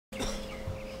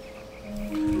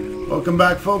Welcome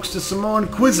back, folks, to some more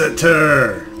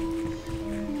Inquisitor.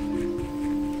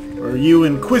 Where you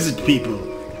inquisit people.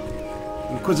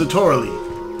 Inquisitorily.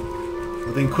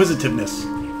 With inquisitiveness.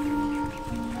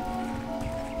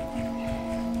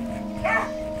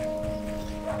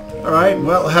 Alright,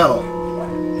 well, hell.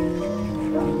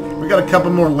 We got a couple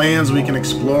more lands we can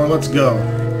explore. Let's go.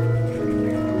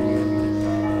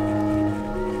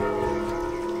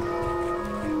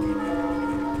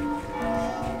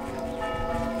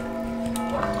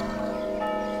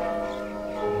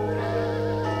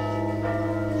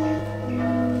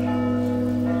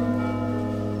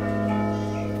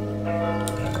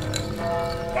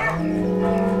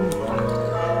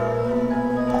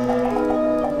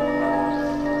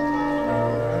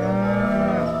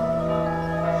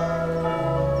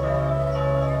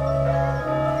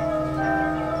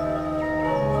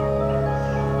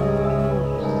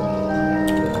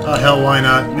 Oh, hell, why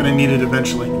not? I'm gonna need it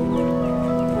eventually.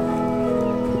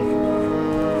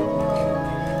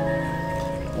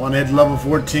 One hit level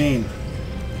 14.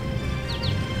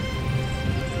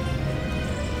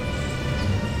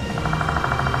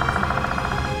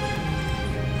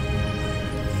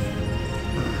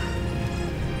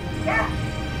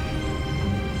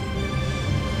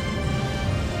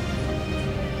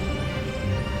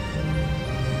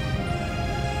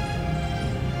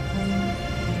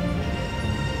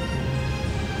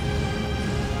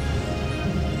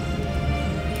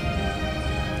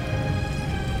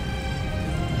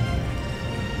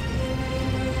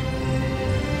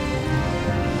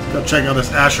 Go check out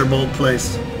this Asher Bolt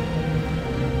place.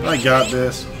 I got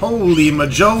this. Holy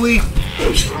majoli!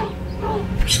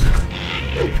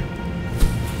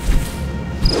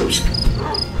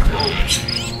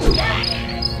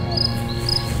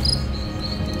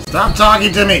 Stop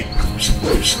talking to me!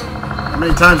 How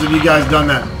many times have you guys done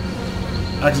that?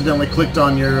 Accidentally clicked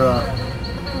on your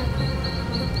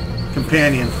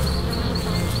companion.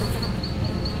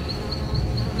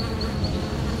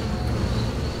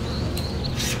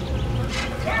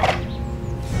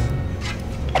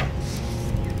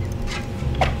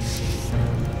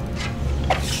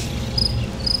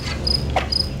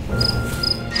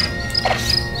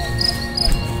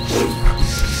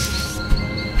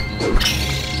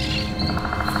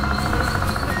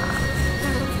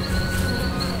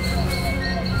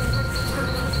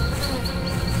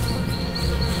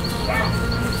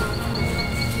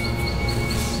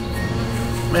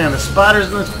 Man, the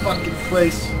spiders in this fucking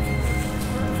place.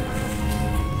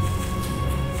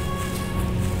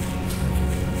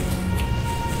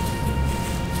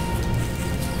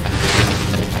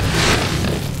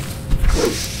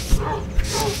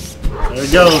 There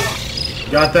it goes.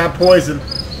 Got that poison.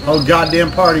 Whole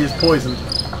goddamn party is poisoned.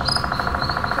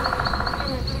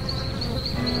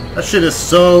 That shit is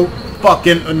so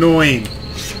fucking annoying.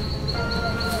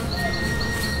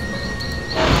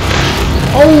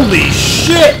 Holy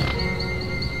shit!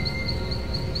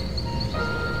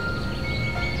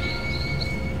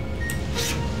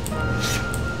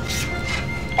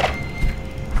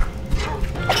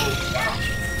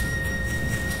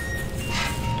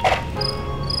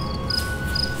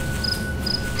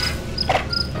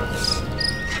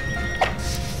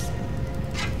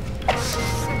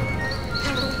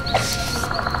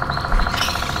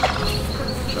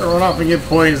 Sure, run off and get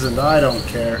poisoned. I don't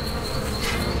care.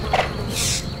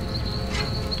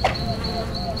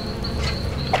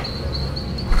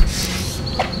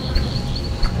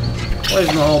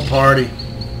 Poison the whole party.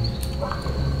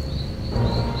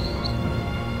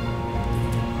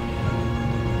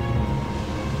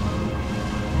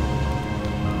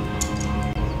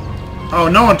 Oh,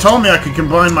 no one told me I could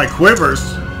combine my quivers.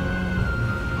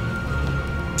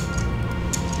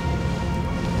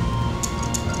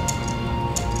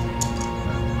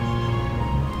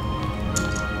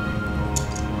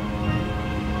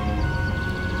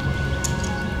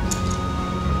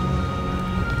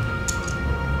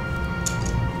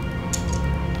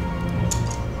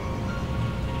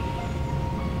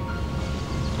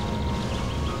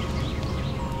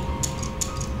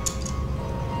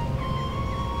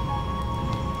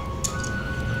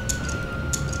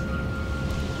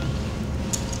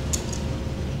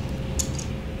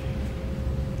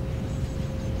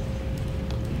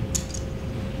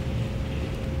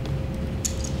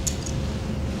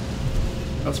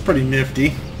 That's pretty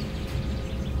nifty.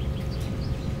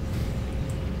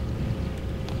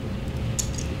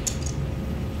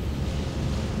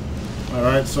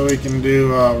 Alright, so we can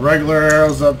do regular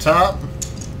arrows up top.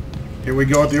 Here we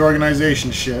go with the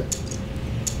organization shit.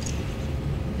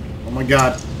 Oh my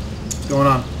god. What's going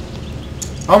on?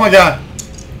 Oh my god!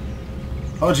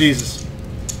 Oh Jesus.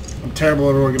 I'm terrible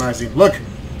at organizing. Look!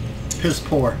 Piss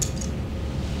poor.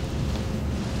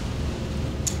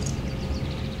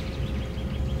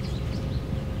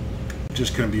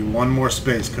 Just couldn't be one more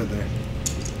space, could there?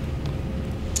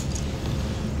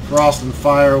 Frost and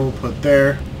fire we'll put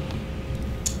there.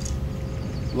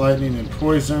 Lightning and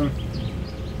poison.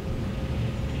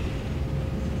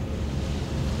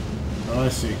 Oh, I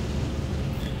see.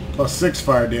 Plus 6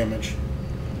 fire damage.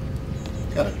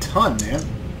 Got a ton, man.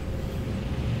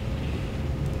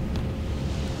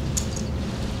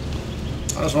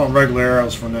 I just want regular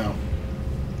arrows for now.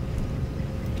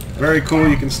 Very cool,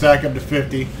 you can stack up to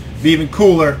 50. It'd be even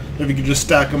cooler if you could just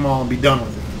stack them all and be done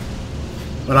with it.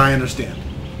 But I understand.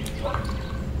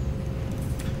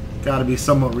 Gotta be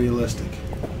somewhat realistic.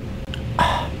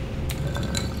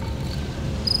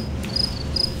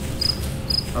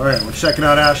 Alright, we're checking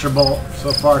out Asher Bolt.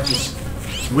 So far it's just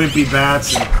wimpy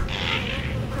bats and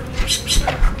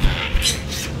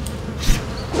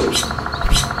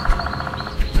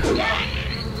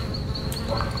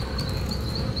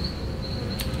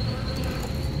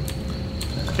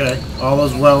okay, all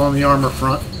is well on the armor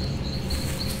front.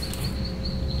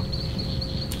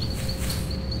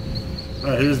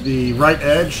 Alright, here's the right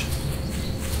edge.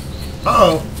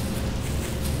 Uh-oh!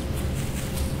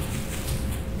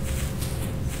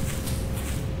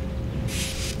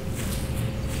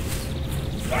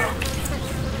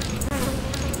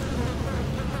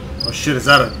 Oh shit, is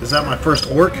that my first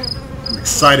orc? I'm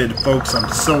excited, folks. I'm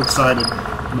so excited.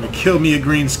 I'm gonna kill me a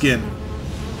green skin.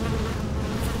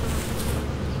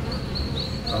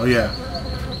 Oh yeah.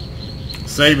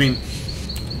 Saving.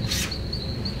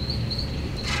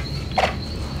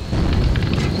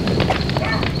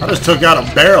 I just took out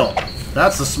a barrel.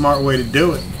 That's the smart way to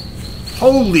do it.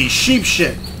 Holy sheep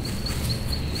shit.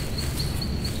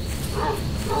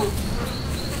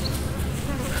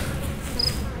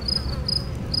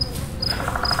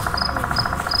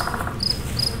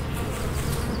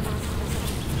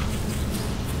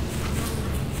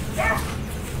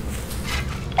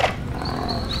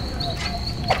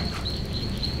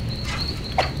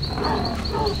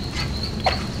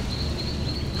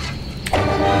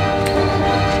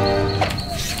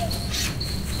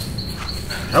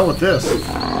 Hell with this.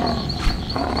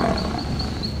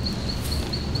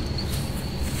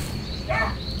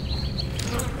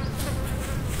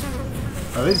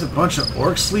 Are these a bunch of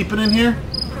orcs sleeping in here?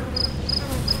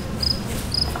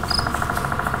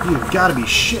 You've got to be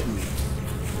shitting me.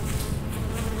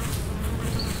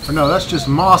 Or no, that's just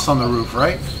moss on the roof,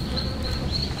 right?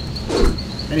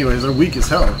 Anyways, they're weak as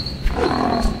hell.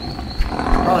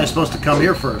 Probably supposed to come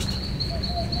here first.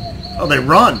 Oh, they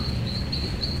run!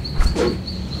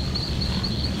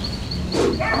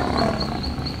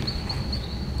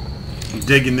 I'm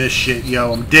digging this shit,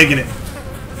 yo. I'm digging it.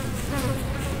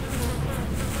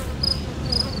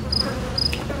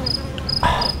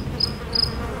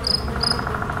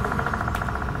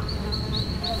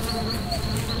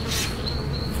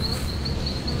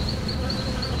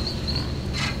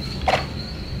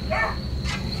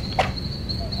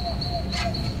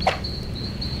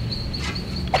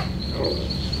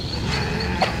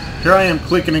 Here I am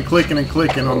clicking and clicking and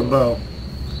clicking on the bow.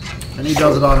 And he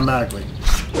does it automatically.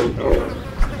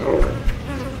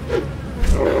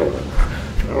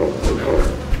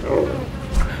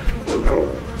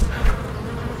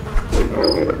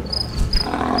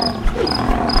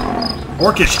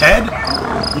 Orcish head?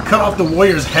 You cut off the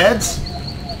warriors' heads?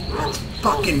 That's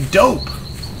fucking dope.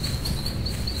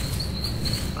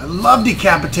 I love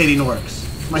decapitating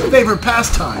orcs. My favorite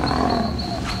pastime.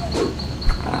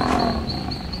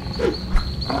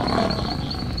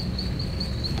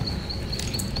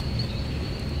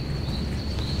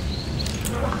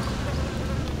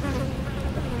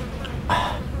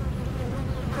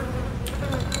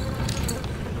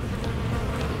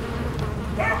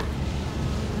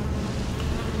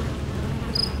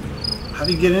 How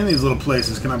do you get in these little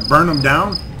places? Can I burn them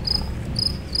down?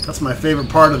 That's my favorite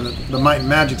part of the Might and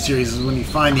Magic series, is when you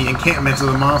find the encampments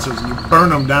of the monsters and you burn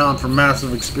them down for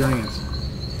massive experience.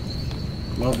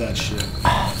 Love that shit.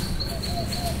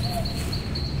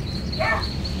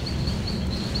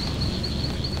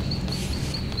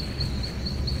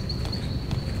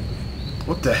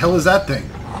 What the hell is that thing?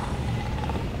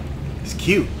 It's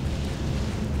cute.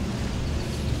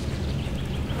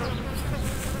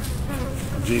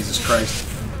 Jesus Christ.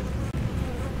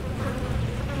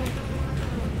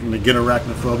 I'm gonna get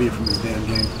arachnophobia from this damn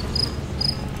game.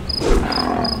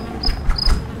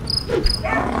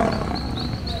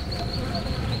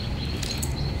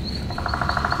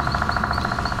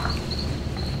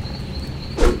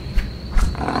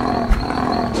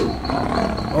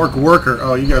 Orc worker.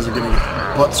 Oh, you guys are getting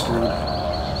butt screwed.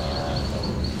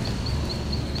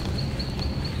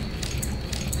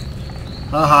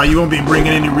 Haha, you won't be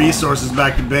bringing any resources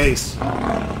back to base.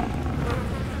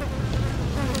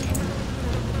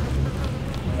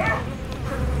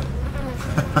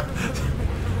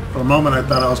 For a moment I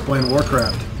thought I was playing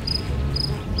Warcraft.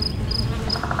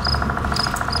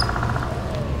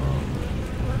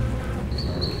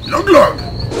 Lug Lug!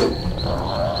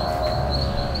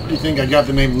 What do you think I got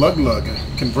the name Lug Lug? I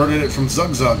converted it from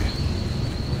Zug Zug.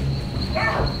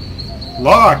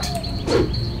 Locked?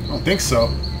 I don't think so.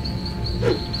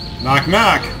 Knock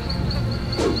knock.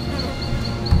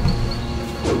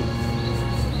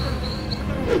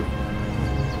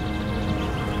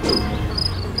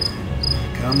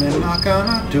 Come and knock on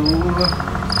our door.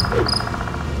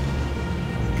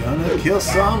 Gonna kill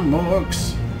some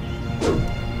orcs.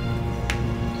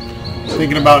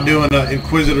 Thinking about doing an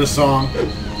Inquisitor song.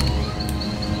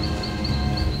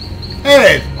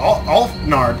 Hey,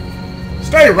 Nard.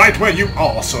 Stay right where you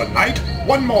are, Sir Knight.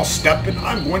 One more step and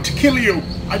I'm going to kill you.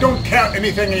 I don't care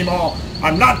anything anymore.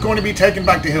 I'm not going to be taken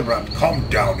back to Hilbrand. Calm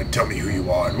down and tell me who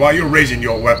you are and why you're raising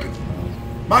your weapon.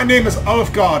 My name is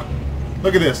Ulfgard.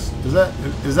 Look at this.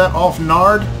 Is that Ulf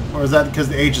Nard? Or is that because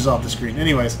the H is off the screen?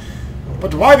 Anyways.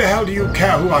 But why the hell do you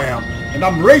care who I am? And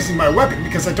I'm raising my weapon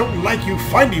because I don't like you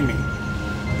finding me.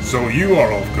 So you are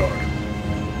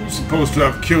Ulfgard. You're supposed to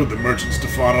have killed the merchant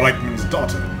Stefan Reichmann's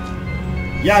daughter.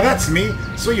 Yeah, that's me.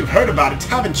 So you've heard about it,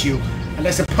 haven't you? And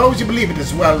I suppose you believe it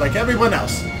as well, like everyone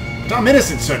else. But I'm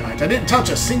innocent, Sir Knight. I didn't touch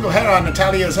a single hair on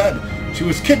Natalia's head. She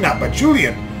was kidnapped by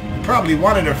Julian. He probably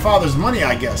wanted her father's money,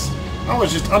 I guess. I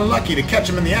was just unlucky to catch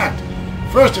him in the act.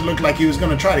 First it looked like he was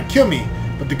going to try to kill me,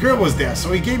 but the girl was there,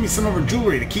 so he gave me some of her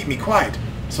jewelry to keep me quiet.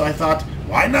 So I thought,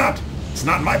 why not? It's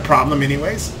not my problem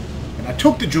anyways. And I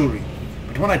took the jewelry.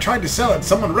 But when I tried to sell it,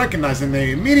 someone recognized it and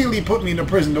they immediately put me into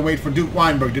prison to wait for Duke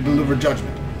Weinberg to deliver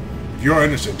judgment. If you're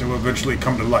innocent, it will eventually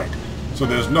come to light. So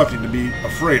there's nothing to be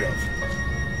afraid of.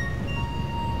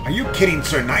 Are you kidding,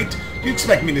 Sir Knight? Do you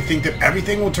expect me to think that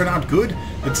everything will turn out good?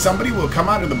 That somebody will come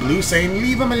out of the blue saying,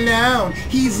 leave him alone,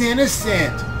 he's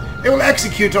innocent. They will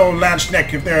execute old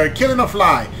Lanschneck if they're killing a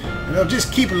fly, and they'll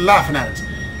just keep laughing at it.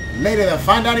 And later they'll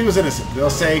find out he was innocent. They'll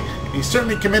say, he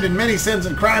certainly committed many sins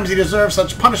and crimes, he deserves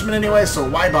such punishment anyway, so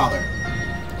why bother?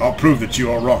 I'll prove that you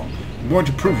are wrong. I'm going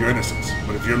to prove your innocence,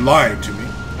 but if you're lying to me...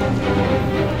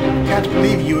 I can't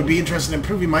believe you would be interested in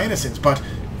proving my innocence, but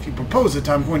if you propose it,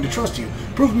 I'm going to trust you.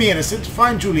 Prove me innocent,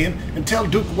 find Julian, and tell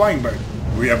Duke Weinberg.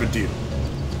 We have a deal.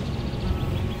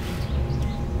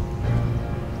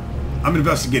 I'm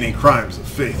investigating crimes of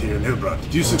faith here in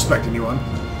Hilbrand. Do you suspect anyone?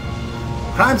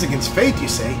 Crimes against faith, you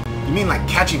say? You mean like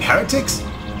catching heretics?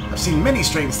 I've seen many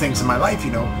strange things in my life,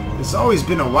 you know. It's always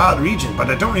been a wild region, but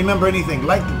I don't remember anything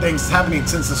like the things happening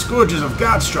since the Scourges of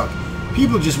God struck.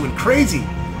 People just went crazy.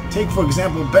 Take, for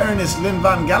example, Baroness Lynn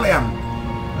van Galliam.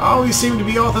 Always seemed to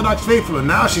be Orthodox faithful, and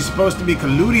now she's supposed to be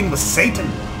colluding with Satan.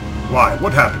 Why?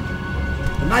 What happened?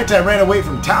 The night I ran away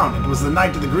from town, it was the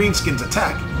night of the Greenskins'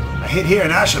 attack. I hid here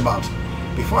in Ashabalt.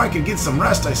 Before I could get some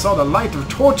rest, I saw the light of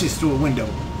torches through a window.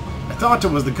 I thought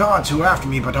it was the guards who were after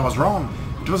me, but I was wrong.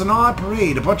 It was an odd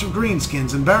parade, a bunch of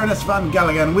Greenskins, and Baroness van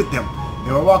Galligan with them.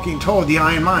 They were walking toward the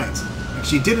Iron Mines, and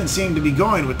she didn't seem to be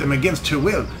going with them against her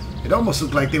will. It almost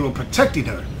looked like they were protecting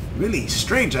her. Really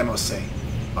strange, I must say.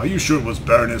 Are you sure it was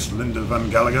Baroness Linda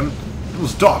van Galligan? It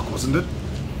was dark, wasn't it?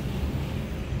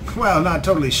 Well, not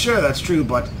totally sure that's true,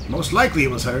 but most likely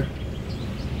it was her.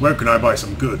 Where can I buy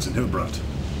some goods in Hilbrand?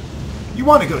 You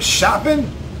want to go shopping?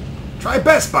 Try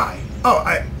Best Buy.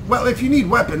 Well, if you need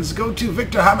weapons, go to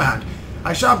Victor Hammerhand.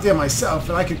 I shop there myself,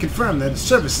 and I can confirm that its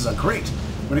services are great.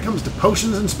 When it comes to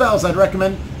potions and spells, I'd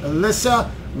recommend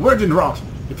Alyssa Werdenrot.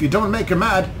 If you don't make her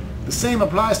mad, the same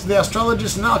applies to the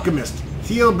astrologist and alchemist,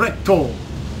 Thiel Brechtol.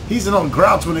 He's an old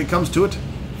grouch when it comes to it.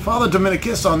 Father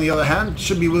Dominicus, on the other hand,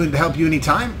 should be willing to help you any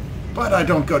time, but I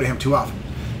don't go to him too often.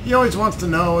 He always wants to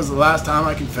know was the last time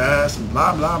I confessed, and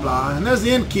blah blah blah. And there's the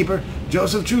innkeeper,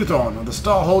 Joseph Truthorn, or the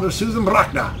stallholder, Susan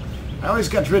Brachna. I always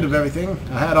got rid of everything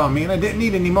I had on me, and I didn't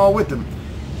need any more with them.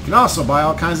 You can also buy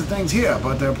all kinds of things here,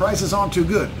 but their prices aren't too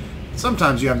good.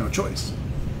 Sometimes you have no choice.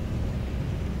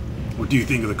 What do you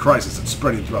think of the crisis that's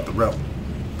spreading throughout the realm?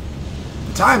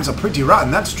 The times are pretty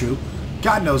rotten, that's true.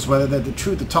 God knows whether they're the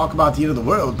truth to talk about the end of the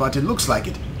world, but it looks like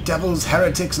it. Devils,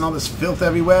 heretics, and all this filth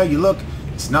everywhere you look.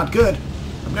 It's not good.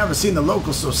 I've never seen the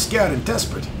locals so scared and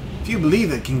desperate. If you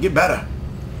believe it can get better.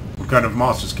 What kind of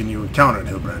monsters can you encounter in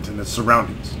Hilbrand and its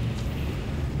surroundings?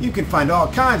 You can find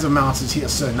all kinds of monsters here,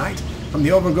 Sir Knight. From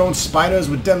the overgrown spiders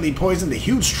with deadly poison to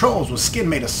huge trolls with skin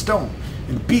made of stone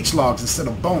and beach logs instead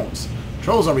of bones.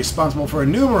 Trolls are responsible for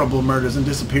innumerable murders and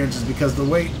disappearances because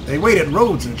they wait at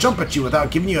roads and jump at you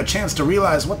without giving you a chance to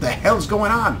realize what the hell's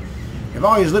going on. They've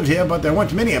always lived here, but there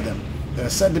weren't many of them. They're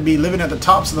said to be living at the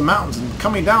tops of the mountains and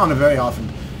coming down very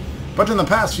often. But in the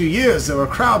past few years, there were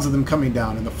crowds of them coming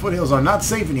down, and the foothills are not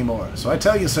safe anymore. So I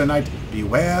tell you, Sir Knight,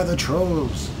 beware the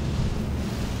trolls.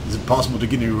 Is it possible to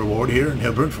get any reward here in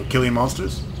Hillbrant for killing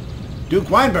monsters? Duke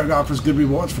Weinberg offers good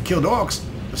rewards for killed orcs.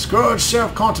 The Scourge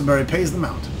Sheriff Canterbury pays them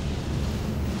out.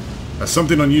 Has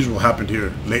something unusual happened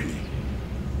here lately?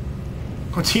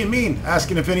 What do you mean?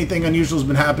 Asking if anything unusual has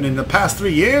been happening in the past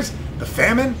 3 years? The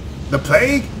famine? The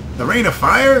plague? The rain of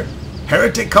fire?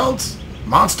 Heretic cults?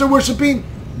 Monster worshipping?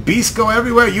 Beasts go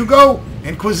everywhere you go?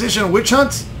 Inquisition witch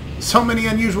hunts? So many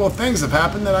unusual things have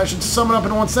happened that I should sum it up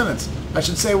in one sentence. I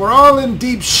should say we're all in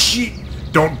deep shit.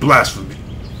 Don't blaspheme.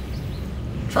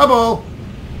 Trouble!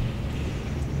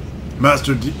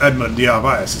 Master Edmund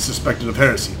Diavias is suspected of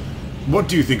heresy. What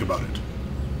do you think about it?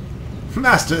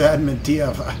 Master Edmund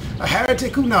Diavias, a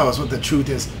heretic? Who knows what the truth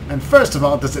is? And first of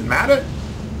all, does it matter?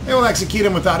 They will execute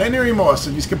him without any remorse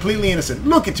if he's completely innocent.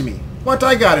 Look at me. What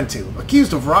I got into?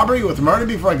 Accused of robbery with murder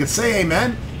before I could say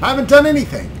amen? I haven't done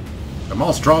anything. The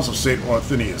monstrance of St.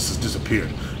 Orthenius has disappeared.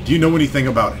 Do you know anything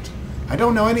about it? I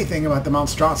don't know anything about the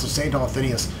monstrance of St.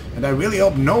 Orthenius, and I really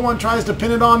hope no one tries to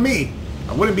pin it on me.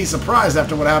 I wouldn't be surprised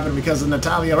after what happened because of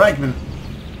Natalia Reichman.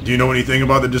 Do you know anything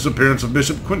about the disappearance of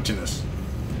Bishop Quintinus?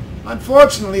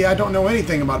 Unfortunately, I don't know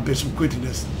anything about Bishop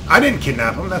Quintinus. I didn't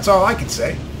kidnap him, that's all I can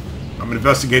say. I'm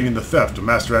investigating the theft of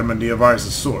Master Edmund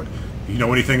Diavias' sword. Do you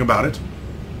know anything about it?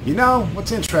 You know,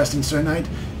 what's interesting, Sir Knight?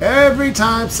 Every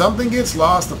time something gets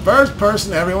lost, the first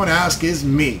person everyone asks is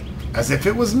me. As if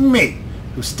it was me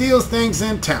who steals things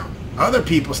in town. Other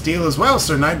people steal as well,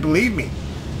 Sir Knight, believe me.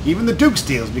 Even the Duke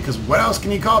steals, because what else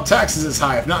can you call taxes as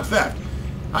high if not theft?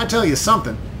 I tell you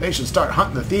something, they should start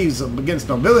hunting the thieves against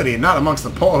nobility and not amongst the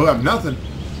poor who have nothing.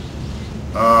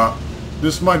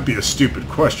 This might be a stupid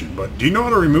question, but do you know how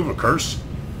to remove a curse?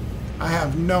 I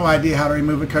have no idea how to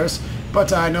remove a curse,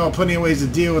 but I know plenty of ways to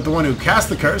deal with the one who cast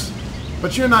the curse.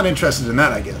 But you're not interested in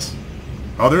that, I guess.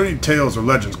 Are there any tales or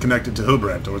legends connected to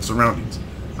Hillbrant or its surroundings?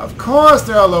 Of course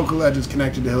there are local legends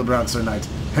connected to Hillbrant, Sir Knight.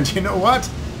 And you know what?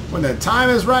 When the time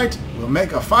is right, we'll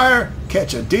make a fire,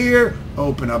 catch a deer,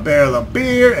 open a barrel of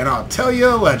beer, and I'll tell you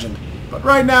a legend. But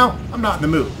right now, I'm not in the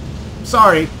mood.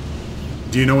 Sorry.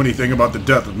 Do you know anything about the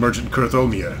death of Merchant Kurt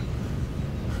Olmier?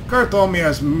 Kurt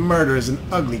Olmier's murder is an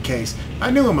ugly case.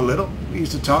 I knew him a little. We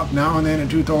used to talk now and then in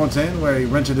Two Thorns Inn, where he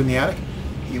rented in the attic.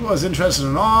 He was interested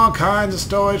in all kinds of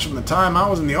stories from the time I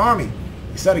was in the army.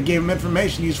 He said it gave him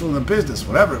information useful in the business,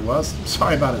 whatever it was. I'm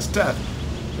sorry about his death.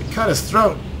 They cut his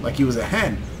throat like he was a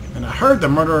hen. And I heard the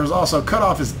murderers also cut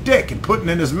off his dick and put it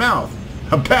in his mouth.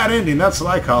 A bad ending, that's what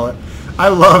I call it. I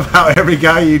love how every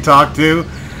guy you talk to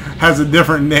has a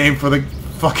different name for the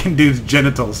fucking dude's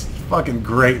genitals. It's fucking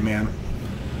great, man.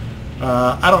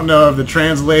 I don't know if the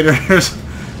translators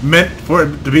meant for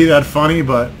it to be that funny,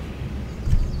 but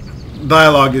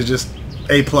dialogue is just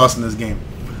A+ in this game.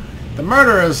 The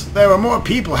murderers, there were more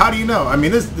people. How do you know? I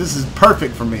mean, this is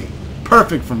perfect for me.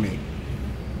 Perfect for me.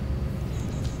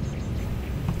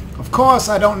 Of course,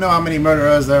 I don't know how many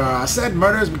murderers there are. I said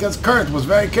murderers because Kurt was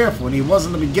very careful, and he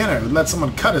wasn't a beginner who let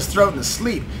someone cut his throat in his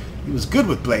sleep. He was good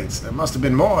with blades. There must have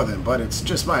been more of them, but it's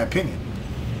just my opinion.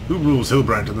 Who rules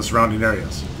Hillbrant and the surrounding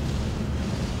areas?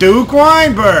 Duke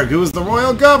Weinberg, who is the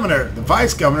royal governor. The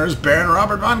vice governor is Baron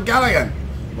Robert von Galligan.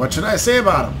 What should I say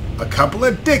about him? A couple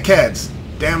of dickheads.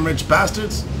 Damn rich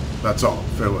bastards. That's all.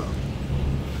 Farewell.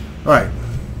 Alright.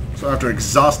 So after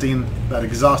exhausting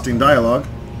dialogue,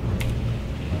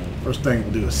 first thing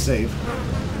we'll do is save.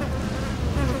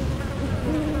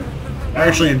 I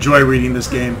actually enjoy reading this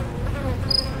game.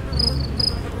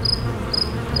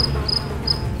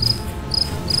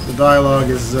 The dialogue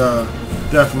is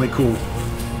definitely cool.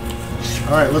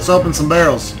 Alright, let's open some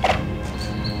barrels.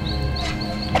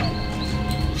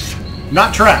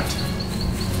 Not trapped.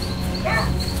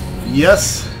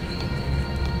 Yes,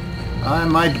 I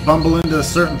might bumble into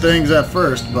certain things at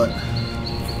first, but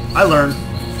I learn.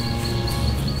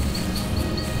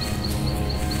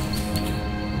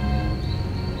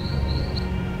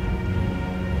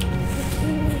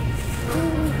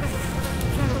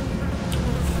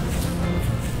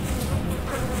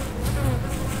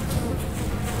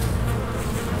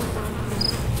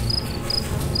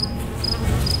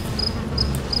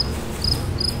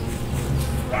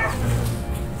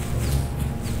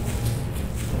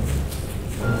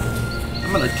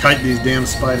 I'm gonna kite these damn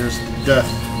spiders to death.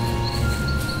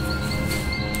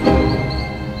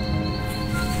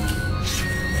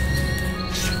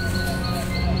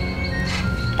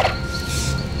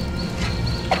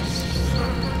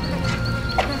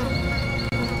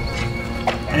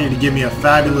 I need to give me a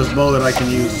fabulous bow that I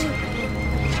can use.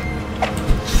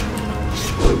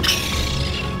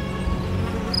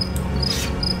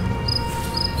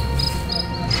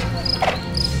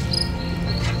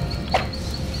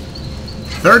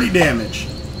 30 damage.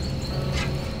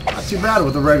 Not too bad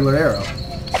with a regular arrow.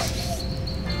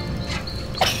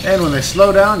 And when they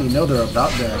slow down, you know they're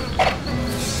about dead.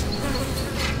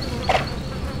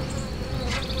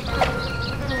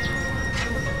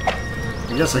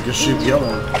 I guess I could shoot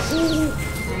yellow.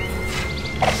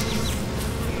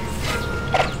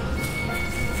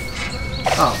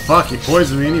 Oh fuck, he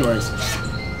poisoned me anyways.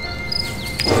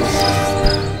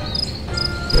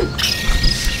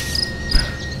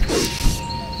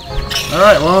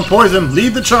 Alright, well I'm poisoned.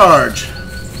 Lead the charge.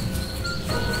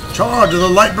 Charge of the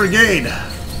Light Brigade.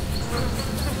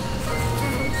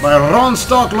 By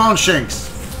RonStock Longshanks.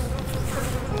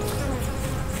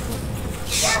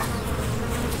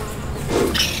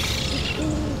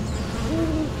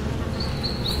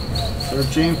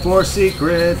 Searching for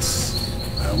secrets.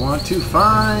 I want to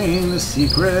find the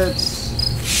secrets.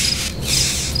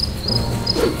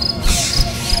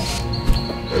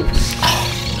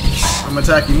 I'm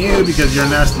attacking you because you're a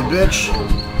nasty bitch.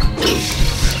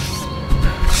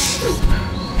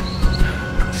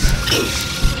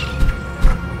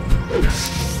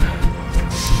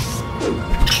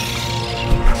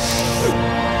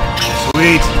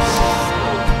 Sweet.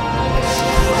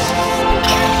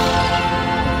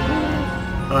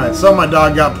 Alright, so my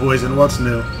dog got poisoned. What's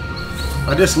new?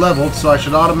 I just leveled, so I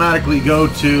should automatically go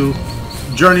to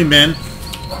Journeyman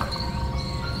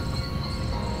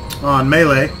on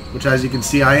melee, which as you can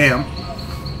see I am.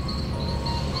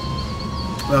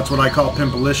 That's what I call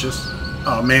Pimpalicious.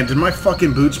 Oh man, did my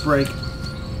fucking boots break?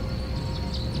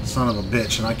 Son of a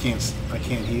bitch, and I can't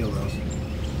heal those.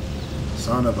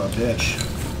 Son of a bitch.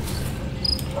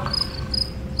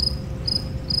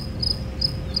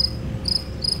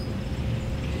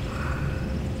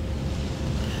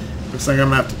 Looks like I'm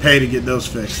gonna have to pay to get those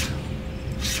fixed.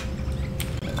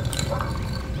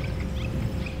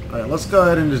 Alright, let's go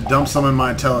ahead and just dump some in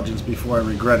my intelligence before I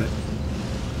regret it.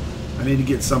 I need to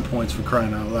get some points for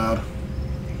crying out loud.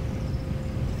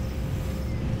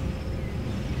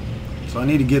 So I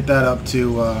need to get that up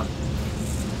to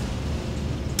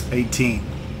 18.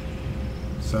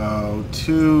 So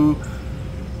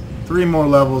 3 more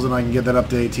levels and I can get that up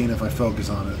to 18 if I focus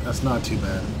on it. That's not too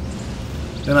bad.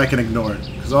 Then I can ignore it.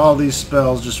 Because all these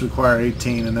spells just require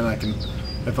 18 and then I can,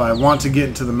 if I want to get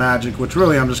into the magic, which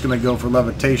really I'm just going to go for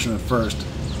levitation at first,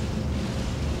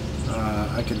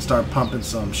 I can start pumping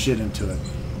some shit into it.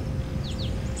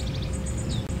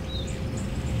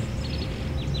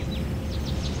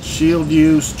 Shield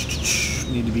use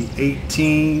need to be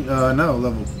 18.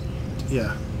 No,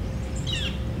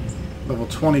 level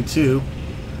 22.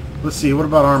 Let's see, what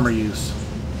about armor use?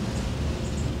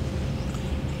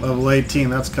 Level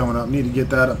 18, that's coming up. Need to get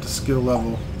that up to skill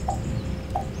level.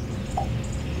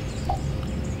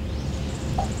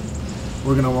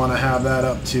 We're going to want to have that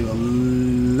up to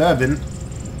 11.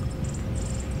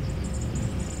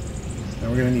 And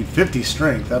we're going to need 50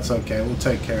 strength. That's okay. We'll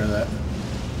take care of that.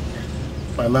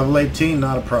 By level 18,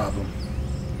 not a problem.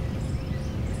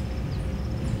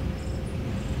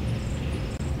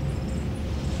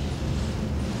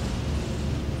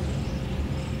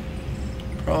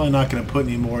 Probably not going to put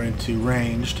any more into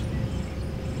ranged.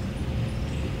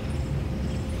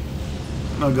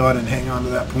 I'll go ahead and hang on to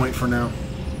that point for now.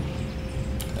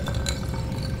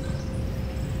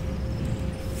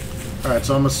 Alright,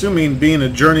 so I'm assuming being a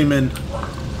journeyman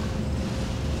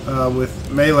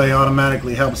with melee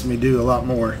automatically helps me do a lot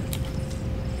more.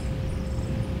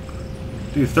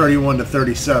 Do 31 to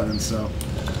 37, so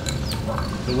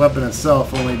the weapon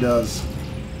itself only does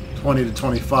 20 to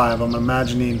 25. I'm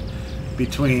imagining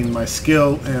between my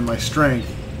skill and my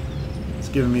strength, it's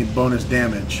giving me bonus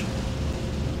damage.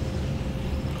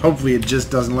 Hopefully it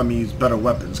just doesn't let me use better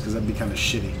weapons, because that'd be kind of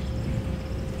shitty.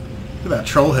 Look at that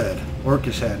troll head,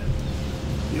 orcish head.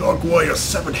 The Orc Warrior's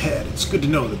severed head. It's good to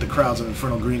know that the crowds of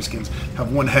infernal greenskins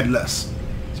have one head less,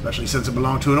 especially since it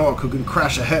belonged to an orc who can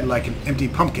crash a head like an empty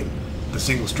pumpkin with a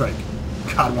single strike.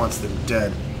 God wants them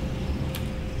dead.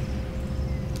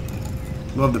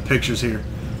 Love the pictures here.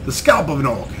 The scalp of an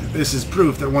orc. This is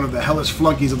proof that one of the hellish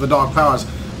flunkies of the Dark Powers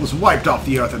was wiped off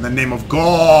the earth in the name of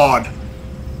God.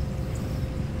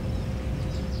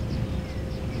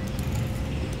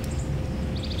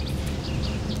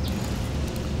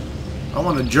 I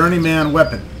want a journeyman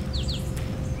weapon.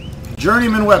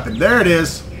 Journeyman weapon. There it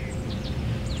is.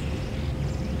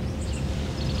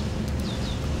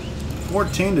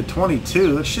 14 to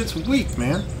 22. That shit's weak,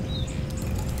 man.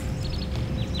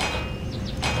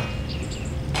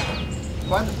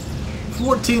 What?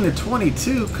 14 to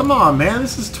 22? Come on, man.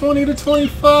 This is 20 to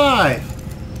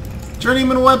 25.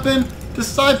 Journeyman weapon.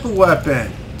 Disciple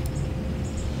weapon.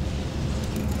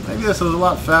 Maybe this was a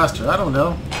lot faster. I don't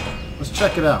know. Let's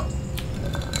check it out.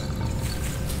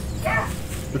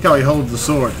 Look how he holds the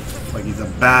sword. Like he's a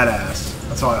badass.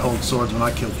 That's how I hold swords when I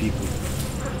kill people.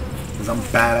 Because I'm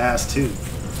badass too.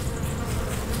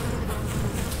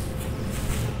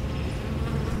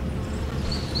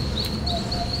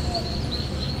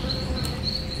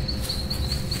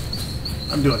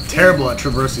 I'm doing terrible at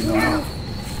traversing the map.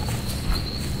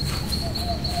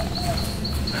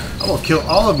 I will kill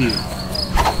all of you.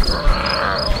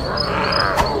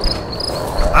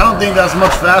 I don't think that's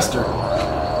much faster.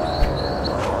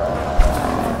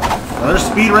 Are there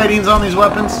speed ratings on these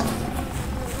weapons?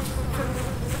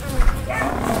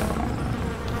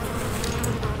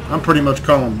 I'm pretty much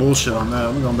calling bullshit on that.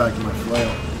 I'm going back to my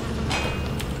flail.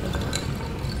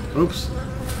 Oops.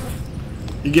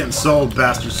 You're getting sold,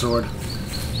 bastard sword.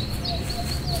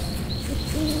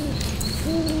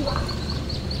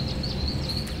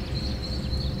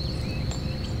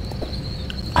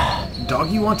 Dog,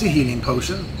 you want a healing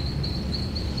potion?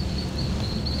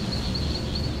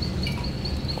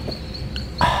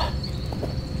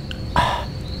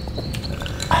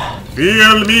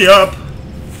 Fill me up,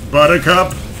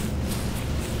 buttercup.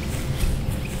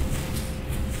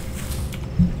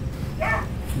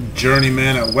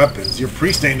 Journeyman at weapons. Your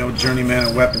priest ain't no journeyman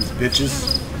at weapons,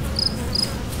 bitches.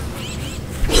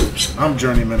 I'm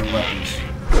journeyman at weapons.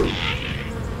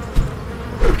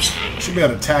 Should be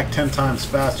able to attack 10 times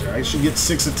faster. I should get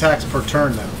 6 attacks per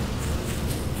turn now.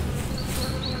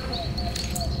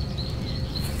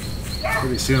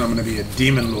 Pretty soon I'm going to be a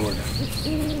demon lord.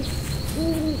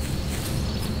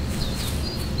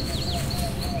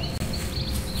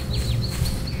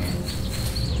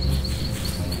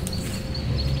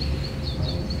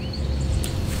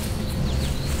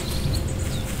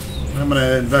 I'm going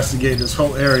to investigate this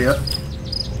whole area.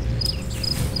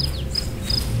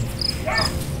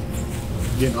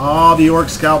 Getting all the orc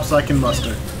scalps I can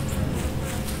muster.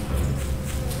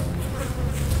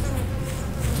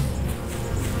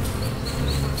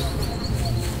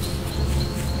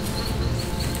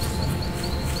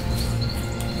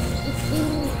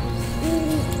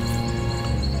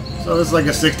 So this is like a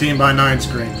 16:9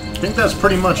 screen. I think that's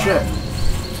pretty much it.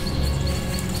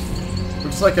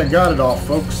 Looks like I got it all,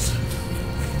 folks.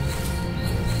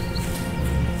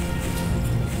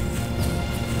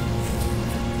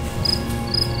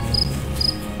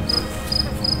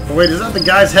 Oh, wait, is that the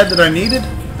guy's head that I needed?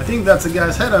 I think that's the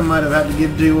guy's head I might have had to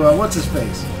give to, what's his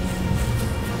face?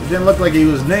 It didn't look like he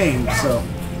was named, so...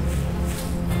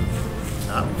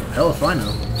 I don't know. Hell if I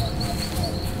know.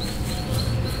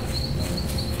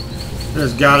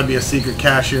 There's gotta be a secret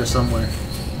cache here somewhere.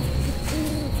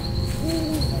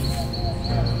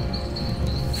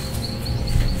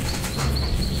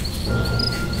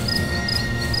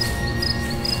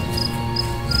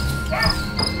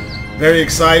 Very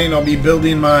exciting. I'll be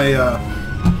building my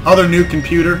other new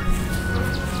computer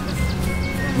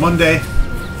Monday.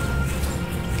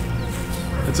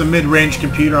 It's a mid-range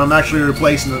computer. I'm actually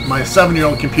replacing my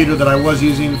 7-year-old computer that I was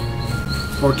using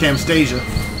for Camtasia.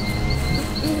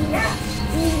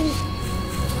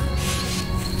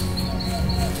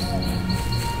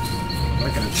 I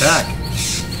can attack.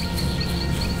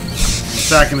 I'm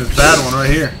attacking this bad one right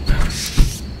here.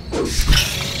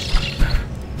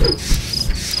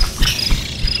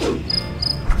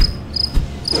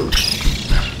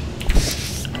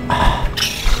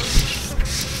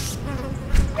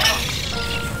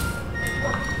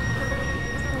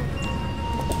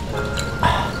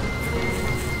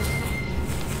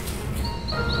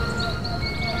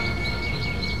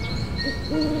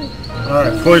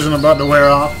 Alright, poison about to wear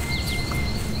off.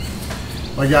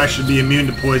 My guy should be immune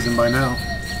to poison by now.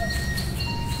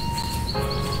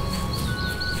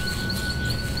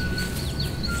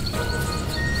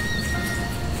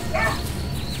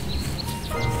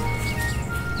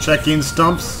 Checking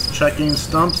stumps, checking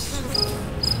stumps.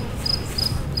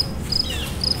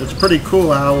 It's pretty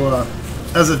cool how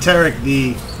esoteric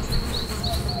the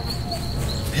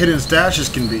hidden stashes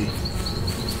can be.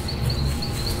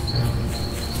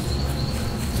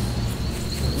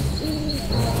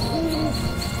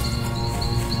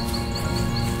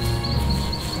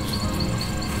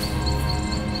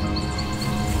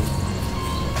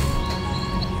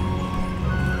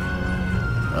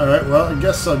 Alright, well, I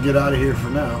guess I'll get out of here for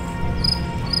now.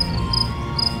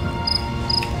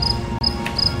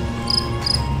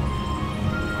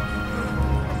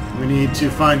 We need to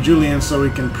find Julian so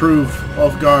we can prove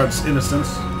Ulfgard's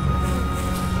innocence.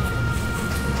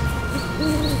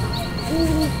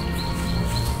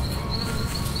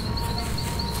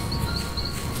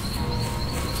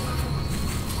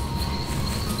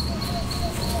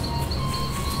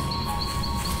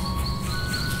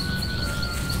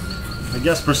 I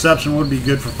guess perception would be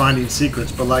good for finding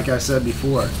secrets, but like I said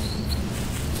before,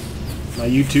 my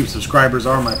YouTube subscribers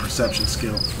are my perception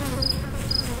skill.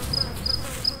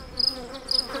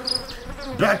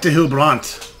 Back to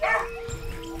Hillbrant.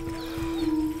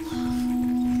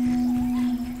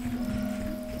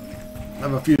 I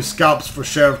have a few scalps for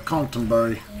Sheriff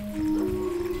Canterbury.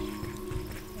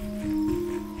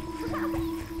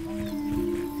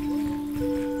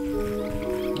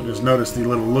 I just noticed the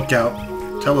little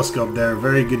lookout telescope there.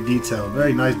 Very good detail.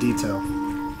 Very nice detail.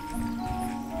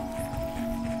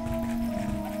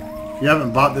 If you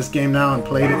haven't bought this game now and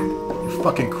played it, you're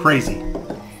fucking crazy.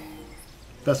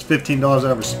 That's $15 I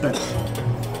ever spent.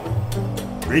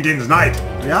 Greetings, Knight.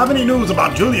 Do you have any news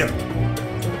about Julian?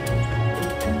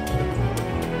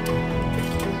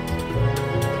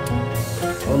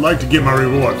 I would like to get my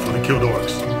reward for the killed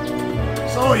orcs.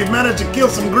 So, you've managed to kill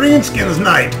some greenskins,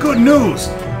 Knight. Good news.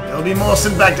 There'll be more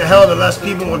sent back to hell, the less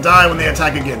people will die when they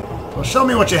attack again. Well, show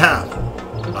me what you have.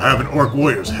 I have an orc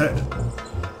warrior's head.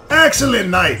 Excellent,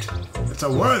 Knight. It's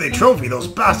a worthy trophy. Those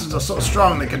bastards are so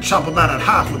strong they can chop a man in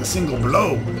half with a single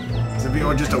blow. As if you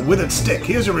were just a withered stick.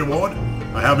 Here's your reward.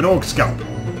 I have an orc scalp.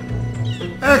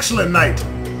 Excellent, Knight.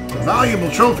 A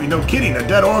valuable trophy, no kidding. A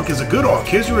dead orc is a good orc.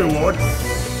 Here's your reward.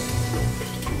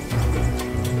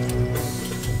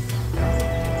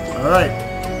 Alright.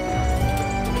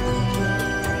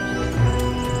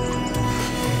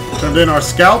 Turned in our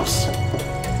scalps.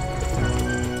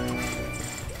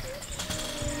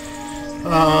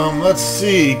 Let's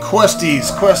see.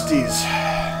 Questies.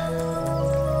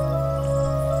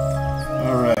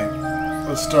 Alright.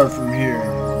 Let's start from here.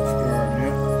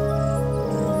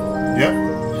 Yep.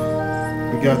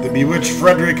 We got the Bewitched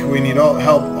Frederick. We need all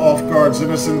help Ulfgard's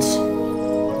innocence.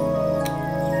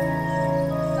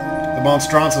 The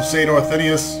Monstrance of Sador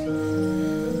Athenius.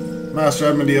 Master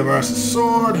Edmund de Avaris'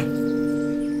 sword.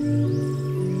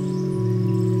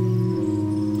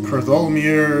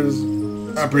 Kurtholmir's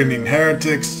apprehending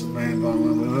heretics.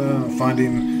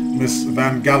 Finding Miss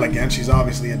Van Galligan. She's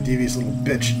obviously a devious little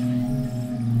bitch.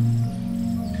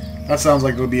 That sounds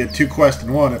like it'll be a 2 quest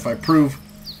in 1. If I prove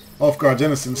Ulfgard's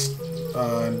innocence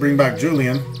and bring back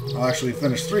Julian, I'll actually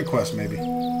finish 3 quests maybe.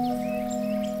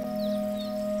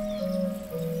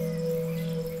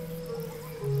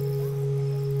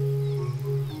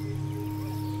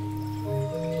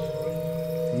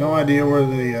 No idea where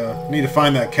they need to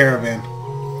find that caravan.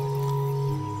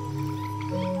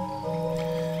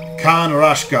 Khan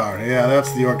Rashgar. Yeah,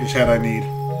 that's the orcish head I need.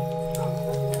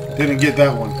 Didn't get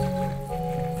that one.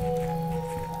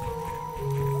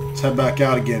 Let's head back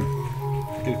out again.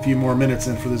 Get a few more minutes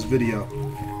in for this video.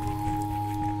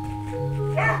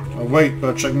 Oh wait,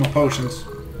 better check my potions.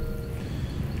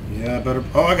 Yeah, better...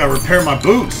 Oh, I gotta repair my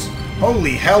boots!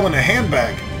 Holy hell in a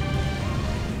handbag!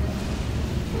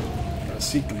 Gotta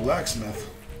seek the blacksmith.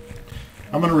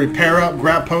 I'm gonna repair up,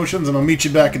 grab potions, and I'll meet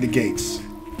you back at the gates.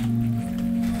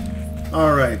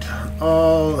 Alright,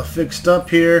 all fixed up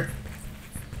here.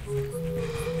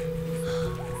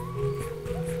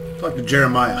 Talk to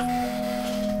Jeremiah.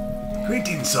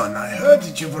 Greetings, son. I heard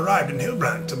that you've arrived in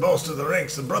Hillbrant to bolster the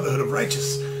ranks of the Brotherhood of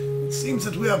Righteous. It seems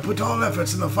that we have put all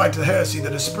efforts in the fight to heresy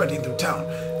that is spreading through town.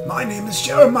 My name is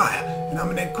Jeremiah, and I'm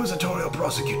an inquisitorial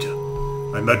prosecutor.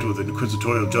 I met with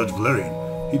Inquisitorial Judge Valerian.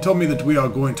 He told me that we are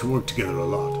going to work together a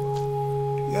lot.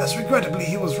 Yes, regrettably,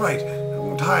 he was right.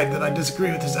 Hide that I disagree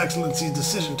with His Excellency's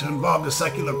decision to involve a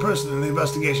secular person in the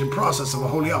investigation process of a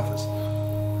holy office.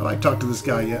 Have I talked to this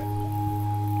guy yet?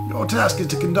 Your task is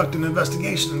to conduct an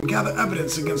investigation and gather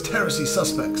evidence against heresy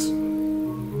suspects.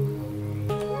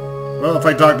 Well, if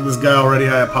I talked to this guy already,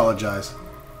 I apologize.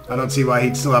 I don't see why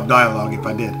he'd still have dialogue if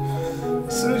I did.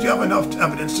 As soon as you have enough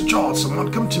evidence to charge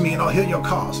someone, come to me and I'll hear your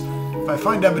cause. If I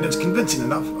find evidence convincing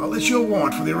enough, I'll issue a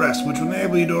warrant for the arrest, which will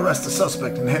enable you to arrest the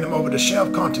suspect and hand him over to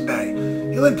Sheriff Canterbury.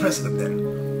 He'll imprison him then.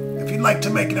 If you'd like to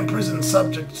make an imprisoned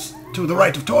subject to the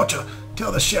right of torture, tell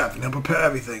the sheriff and he'll prepare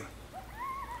everything.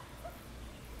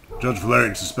 Judge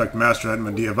Valerian suspects Master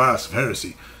Edmund de Avaris of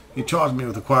heresy. He charged me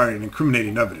with acquiring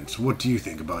incriminating evidence. What do you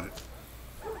think about it?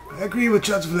 I agree with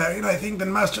Judge Valerian. I think that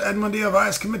Master Edmund de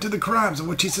Avaris committed the crimes of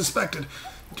which he suspected.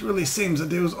 It really seems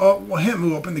that it was him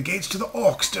who opened the gates to the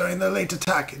orcs during their late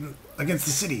attack against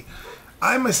the city.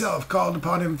 I myself called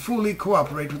upon him to fully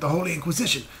cooperate with the Holy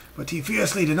Inquisition, but he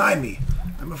fiercely denied me.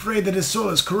 I'm afraid that his soul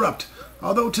is corrupt,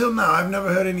 although till now I've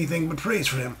never heard anything but praise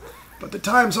for him. But the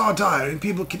times are dire, and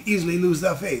people can easily lose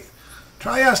their faith.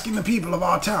 Try asking the people of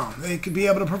our town. They could be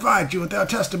able to provide you with their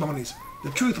testimonies.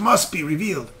 The truth must be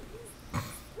revealed.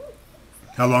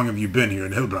 How long have you been here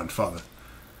in Hillbrant, Father?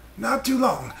 Not too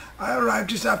long. I arrived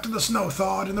just after the snow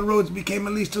thawed and the roads became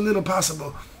at least a little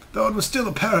passable. though it was still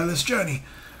a perilous journey.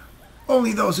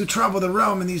 Only those who travel the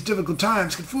realm in these difficult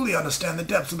times can fully understand the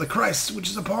depths of the crisis which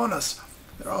is upon us.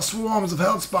 There are swarms of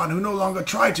hellspawn who no longer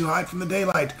try to hide from the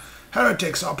daylight.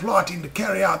 Heretics are plotting to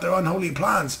carry out their unholy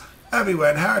plans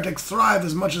everywhere, and heretics thrive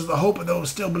as much as the hope of those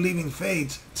still believing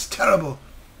fades. It's terrible.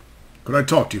 Could I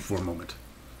talk to you for a moment?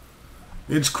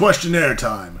 It's questionnaire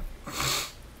time.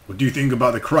 What do you think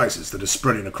about the crisis that is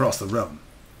spreading across the realm?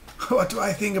 What do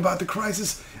I think about the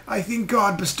crisis? I think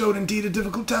God bestowed indeed a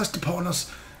difficult test upon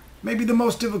us. Maybe the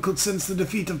most difficult since the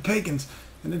defeat of pagans,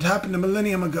 and it happened a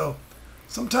millennium ago.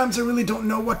 Sometimes I really don't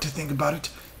know what to think about it.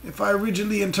 If I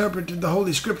rigidly interpreted the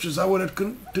Holy Scriptures, I would have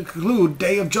to conclude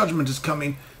Day of Judgment is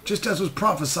coming, just as was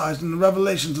prophesied in the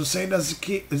revelations of St.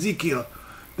 Ezekiel.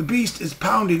 The beast is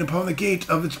pounding upon the gate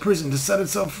of its prison to set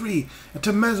itself free, and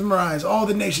to mesmerize all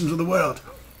the nations of the world.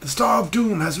 The star of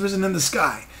doom has risen in the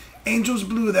sky. Angels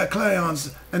blew their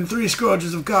clarions, and 3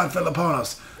 scourges of God fell upon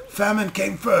us. Famine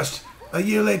came first. A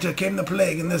year later came the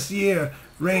plague, and this year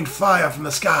rained fire from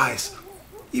the skies.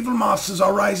 Evil monsters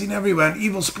are rising everywhere, and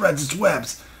evil spreads its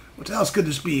webs. What else could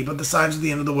this be but the signs of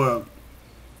the end of the world?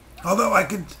 Although I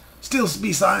still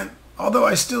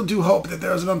do hope that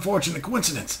there is an unfortunate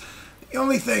coincidence, the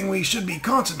only thing we should be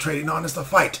concentrating on is the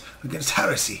fight against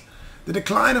heresy. The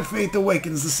decline of faith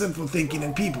awakens the sinful thinking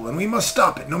in people, and we must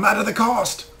stop it, no matter the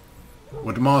cost.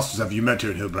 What monsters have you met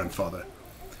here in Hillbrand, Father?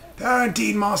 There are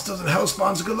indeed monsters and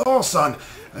hellspawns galore, son.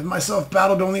 I've myself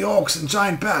battled only orcs and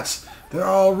giant bats. There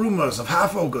are all rumors of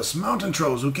half-ogres, mountain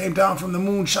trolls who came down from the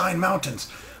Moonshine Mountains.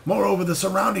 Moreover, the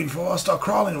surrounding forest are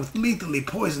crawling with lethally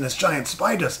poisonous giant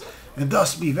spiders. And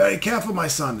thus be very careful, my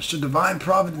son, should divine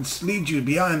providence lead you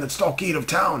beyond the stockade of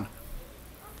town.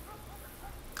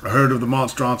 I heard of the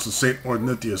monstrance of St.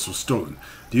 Ordnithius was stolen.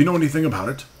 Do you know anything about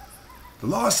it? The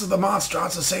loss of the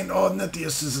monstrance of St.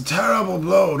 Ordnithius is a terrible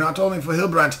blow, not only for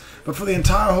Hillbrand, but for the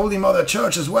entire Holy Mother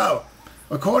Church as well.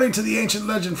 According to the ancient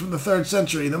legend from the 3rd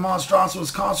century, the monstrance was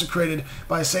consecrated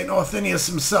by St. Orthenius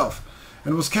himself,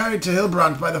 and was carried to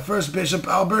Hillbrand by the first bishop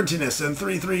Albertinus in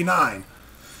 339.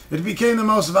 It became the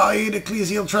most valued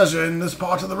ecclesial treasure in this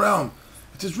part of the realm.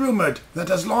 It is rumored that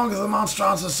as long as the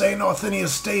monstrance of St. Orthenius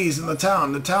stays in the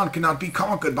town cannot be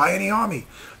conquered by any army.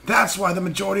 That's why the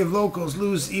majority of locals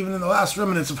lose even in the last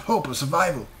remnants of hope of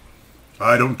survival.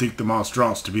 I don't think the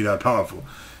monstrance to be that powerful.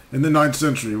 In the 9th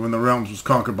century, when the realms was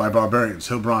conquered by barbarians,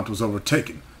 Hillbrand was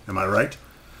overtaken. Am I right?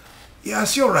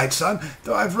 Yes, you're right, son,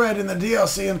 though I've read in the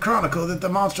DLC and Chronicle that the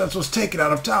monstrance was taken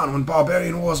out of town when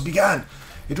barbarian wars began.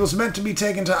 It was meant to be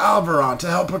taken to Alvaron to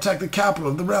help protect the capital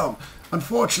of the realm.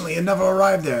 Unfortunately, it never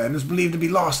arrived there and is believed to be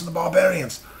lost to the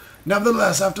barbarians.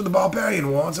 Nevertheless, after the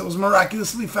barbarian wars, it was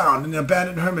miraculously found in an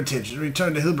abandoned hermitage and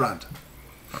returned to Hillbrand.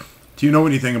 Do you know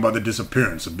anything about the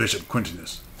disappearance of Bishop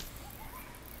Quintinus?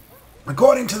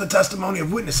 According to the testimony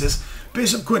of witnesses,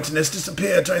 Bishop Quintinus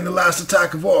disappeared during the last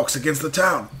attack of orcs against the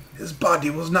town. His body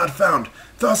was not found,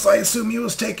 thus I assume he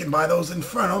was taken by those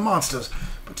infernal monsters.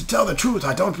 But to tell the truth,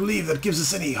 I don't believe that gives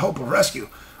us any hope of rescue.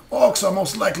 Orcs are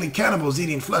most likely cannibals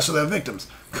eating flesh of their victims.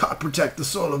 God protect the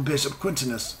soul of Bishop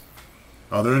Quintinus.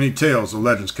 Are there any tales or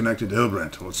legends connected to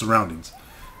Hillbrand or its surroundings?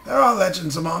 There are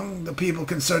legends among the people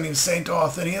concerning St.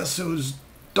 Orthenius, whose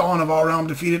dawn of our realm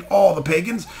defeated all the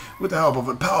pagans with the help of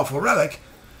a powerful relic.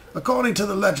 According to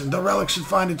the legend, the relic should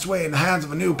find its way in the hands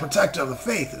of a new protector of the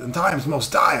faith in times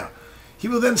most dire. He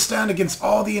will then stand against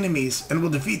all the enemies and will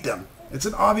defeat them. It's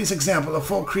an obvious example of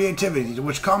folk creativity to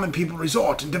which common people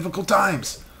resort in difficult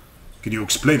times. Can you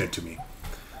explain it to me?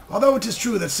 Although it is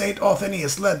true that St.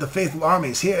 Orthenius led the faithful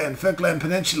armies here in Falkland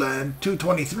Peninsula in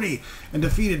 223 and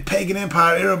defeated pagan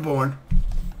empire Ereborn,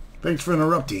 thanks for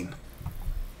interrupting,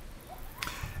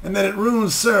 and that its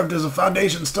runes served as the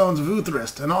foundation stones of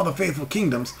Utherist and all the faithful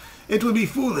kingdoms, it would be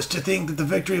foolish to think that the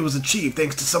victory was achieved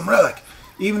thanks to some relic,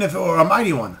 even if it were a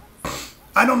mighty one.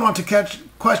 I don't want to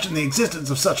question the existence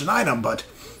of such an item, but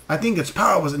I think its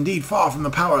power was indeed far from the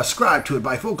power ascribed to it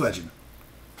by folk legend.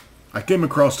 I came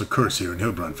across a curse here in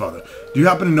Hillbrand, Father. Do you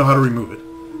happen to know how to remove it?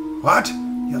 What?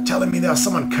 You're telling me there's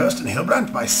someone cursed in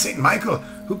Hillbrand by St. Michael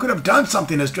who could have done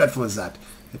something as dreadful as that?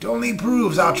 It only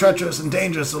proves how treacherous and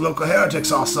dangerous the local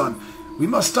heretics are, son. We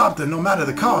must stop them no matter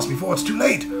the cost before it's too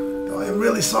late. Though I am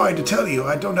really sorry to tell you,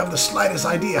 I don't have the slightest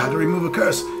idea how to remove a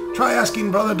curse. Try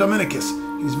asking Brother Dominicus.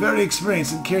 He's very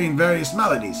experienced in curing various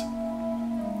maladies.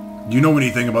 Do you know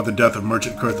anything about the death of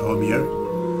Merchant Kurt Olmier?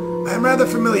 I am rather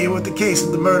familiar with the case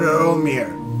of the murder of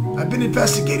Olmier. I've been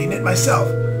investigating it myself.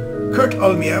 Kurt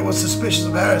Olmier was suspicious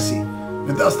of heresy,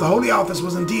 and thus the Holy Office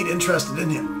was indeed interested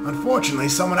in him. Unfortunately,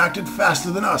 someone acted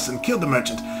faster than us and killed the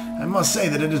merchant. I must say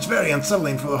that it is very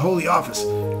unsettling for the Holy Office.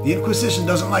 The Inquisition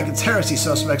doesn't like its heresy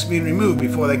suspects being removed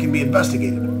before they can be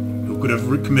investigated. could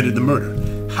have committed the murder?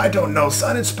 I don't know,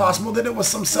 son. It's possible that it was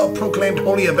some self-proclaimed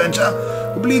holy avenger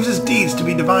who believes his deeds to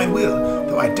be divine will,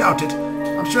 though I doubt it.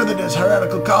 I'm sure that his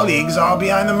heretical colleagues are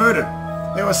behind the murder.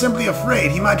 They were simply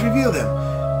afraid he might reveal them.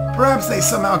 Perhaps they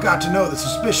somehow got to know the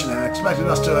suspicion and expected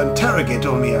us to interrogate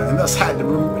Olmir and thus had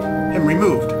him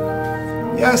removed.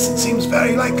 Yes, it seems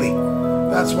very likely.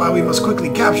 That's why we must quickly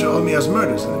capture Olmir's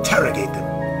murders and interrogate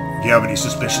them. Do you have any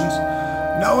suspicions?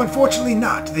 No, unfortunately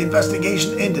not. The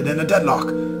investigation ended in a deadlock.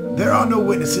 There are no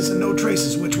witnesses and no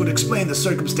traces which would explain the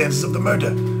circumstances of the murder,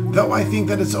 though I think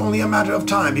that it's only a matter of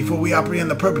time before we apprehend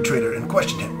the perpetrator and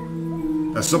question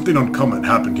him. Has something uncommon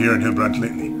happened here in Hillbrant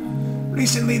lately?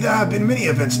 Recently there have been many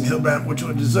events in Hillbrant which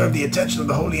would deserve the attention of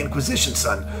the Holy Inquisition,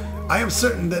 son. I am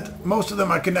certain that most of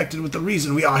them are connected with the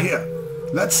reason we are here.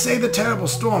 Let's say the terrible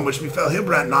storm which befell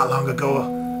Hillbrant not long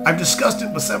ago. I've discussed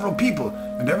it with several people,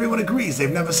 and everyone agrees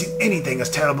they've never seen anything as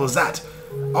terrible as that.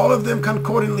 All of them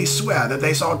concordantly swear that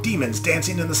they saw demons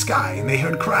dancing in the sky, and they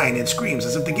heard crying and screams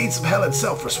as if the gates of hell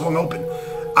itself were swung open.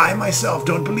 I myself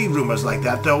don't believe rumors like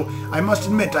that, though I must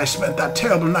admit I spent that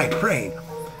terrible night praying.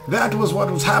 That was what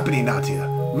was happening out here.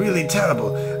 Really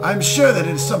terrible. I'm sure that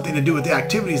it has something to do with the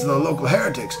activities of the local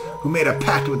heretics, who made a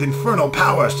pact with infernal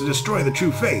powers to destroy the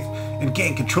true faith and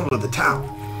gain control of the town.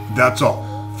 That's all.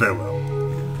 Farewell.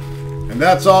 And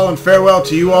that's all, and farewell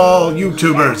to you all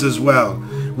YouTubers as well.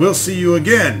 We'll see you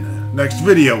again next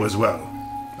video as well.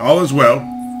 All is well.